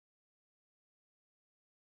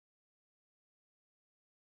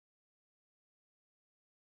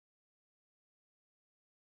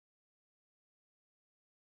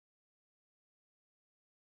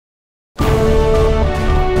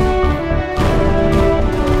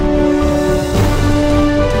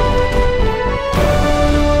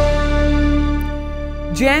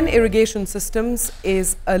Jain Irrigation Systems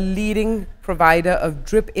is a leading provider of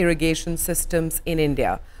drip irrigation systems in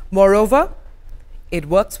India. Moreover, it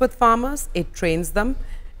works with farmers, it trains them,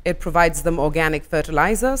 it provides them organic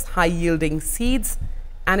fertilizers, high-yielding seeds,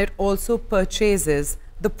 and it also purchases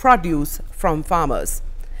the produce from farmers.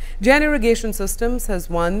 Jain Irrigation Systems has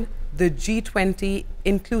won the G20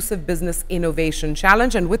 Inclusive Business Innovation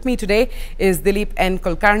Challenge, and with me today is Dilip N,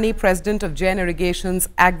 Kulkarni, President of Jain Irrigation's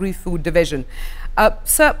Agri-Food Division.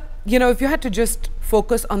 Sir, you know, if you had to just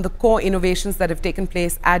focus on the core innovations that have taken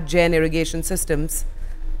place at Jain Irrigation Systems,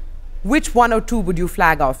 which one or two would you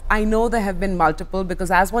flag off? I know there have been multiple,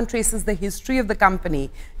 because as one traces the history of the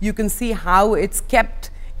company, you can see how it's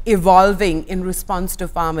kept evolving in response to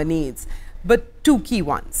farmer needs. But two key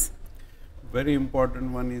ones. Very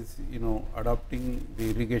important one is, adopting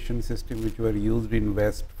the irrigation system which were used in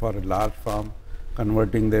West for a large farm,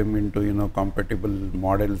 converting them into, compatible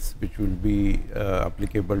models which will be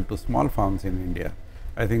applicable to small farms in India.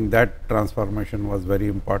 I think that transformation was very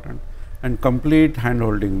important. And complete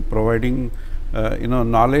handholding, providing,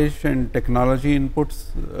 knowledge and technology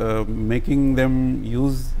inputs, making them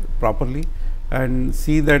use properly and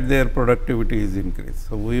see that their productivity is increased.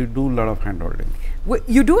 So we do a lot of handholding.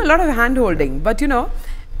 You do a lot of handholding, but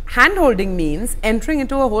handholding means entering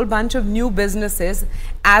into a whole bunch of new businesses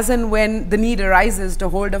as and when the need arises to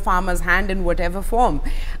hold a farmer's hand in whatever form.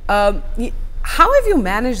 How have you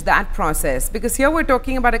managed that process? Because here we're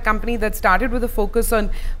talking about a company that started with a focus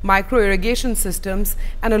on micro irrigation systems,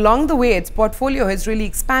 and along the way its portfolio has really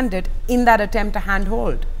expanded in that attempt to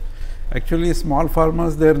handhold. Actually, small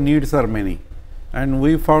farmers, their needs are many, and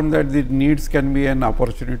we found that the needs can be an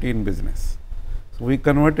opportunity in business. So we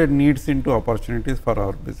converted needs into opportunities for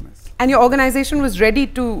our business. And your organization was ready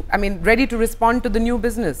to, ready to respond to the new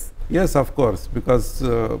business? Yes, of course, because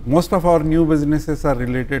most of our new businesses are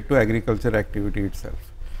related to agriculture activity itself.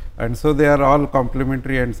 And so they are all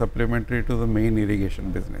complementary and supplementary to the main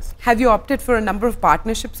irrigation business. Have you opted for a number of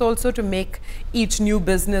partnerships also to make each new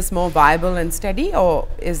business more viable and steady, or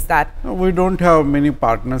is that? No, we don't have many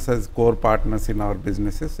partners as core partners in our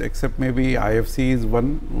businesses, except maybe IFC is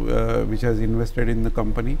one which has invested in the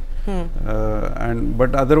company.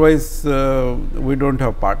 But otherwise we don't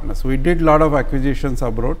have partners. We did a lot of acquisitions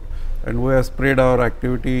abroad, and we have spread our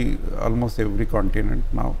activity almost every continent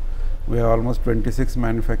now. We have almost 26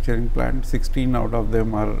 manufacturing plants, 16 out of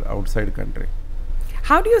them are outside country.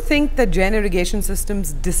 How do you think that Jain Irrigation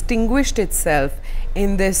Systems distinguished itself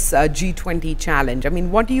in this G20 challenge? I mean,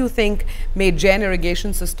 what do you think made Jain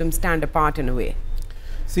Irrigation Systems stand apart in a way?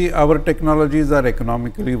 See, our technologies are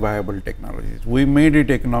economically viable technologies. We made it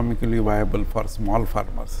economically viable for small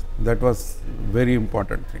farmers. That was very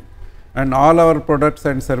important thing. And all our products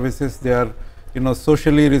and services, they are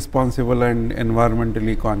socially responsible and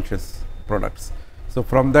environmentally conscious products. So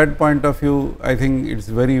from that point of view, I think it's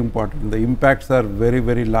very important. The impacts are very,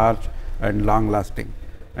 very large and long lasting.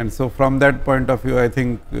 And so from that point of view, I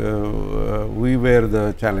think we were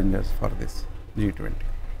the challengers for this G20.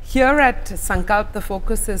 Here at Sankalp, the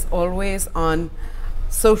focus is always on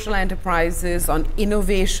social enterprises, on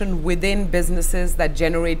innovation within businesses that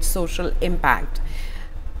generate social impact.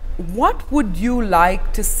 What would you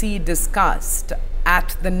like to see discussed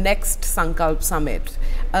at the next Sankalp Summit?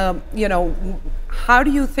 How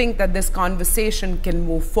do you think that this conversation can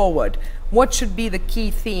move forward? What should be the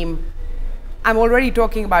key theme? I'm already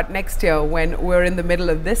talking about next year when we're in the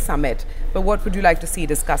middle of this summit, but what would you like to see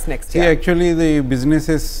discussed next year? See, actually the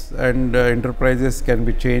businesses and enterprises can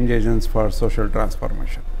be change agents for social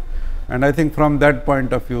transformation. And I think from that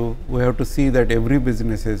point of view, we have to see that every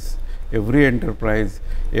businesses, every enterprise,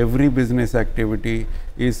 every business activity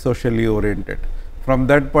is socially oriented. From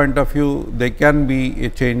that point of view, they can be a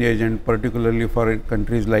change agent, particularly for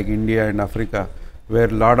countries like India and Africa, where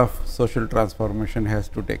a lot of social transformation has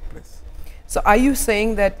to take place. So are you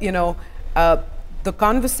saying that, the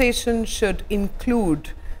conversation should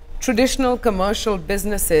include traditional commercial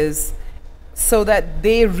businesses so that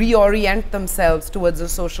they reorient themselves towards a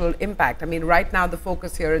social impact? I mean, right now the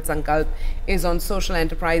focus here at Sankalp is on social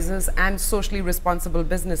enterprises and socially responsible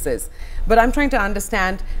businesses. But I'm trying to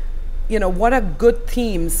understand, what are good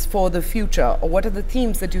themes for the future, or what are the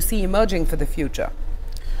themes that you see emerging for the future?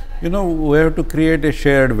 We have to create a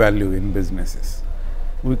shared value in businesses.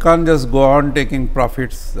 We can't just go on taking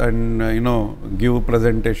profits and, give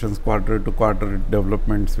presentations quarter to quarter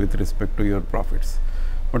developments with respect to your profits.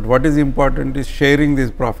 But what is important is sharing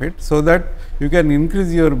this profit so that you can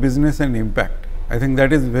increase your business and impact. I think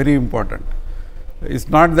that is very important. It's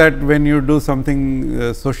not that when you do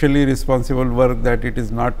something socially responsible work that it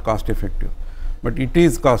is not cost effective. but it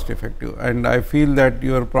is cost effective, and I feel that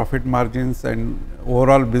your profit margins and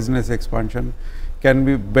overall business expansion can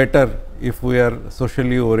be better if we are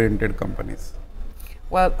socially oriented companies.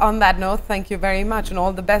 Well, on that note, thank you very much and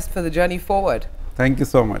all the best for the journey forward. Thank you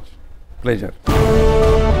so much. Pleasure.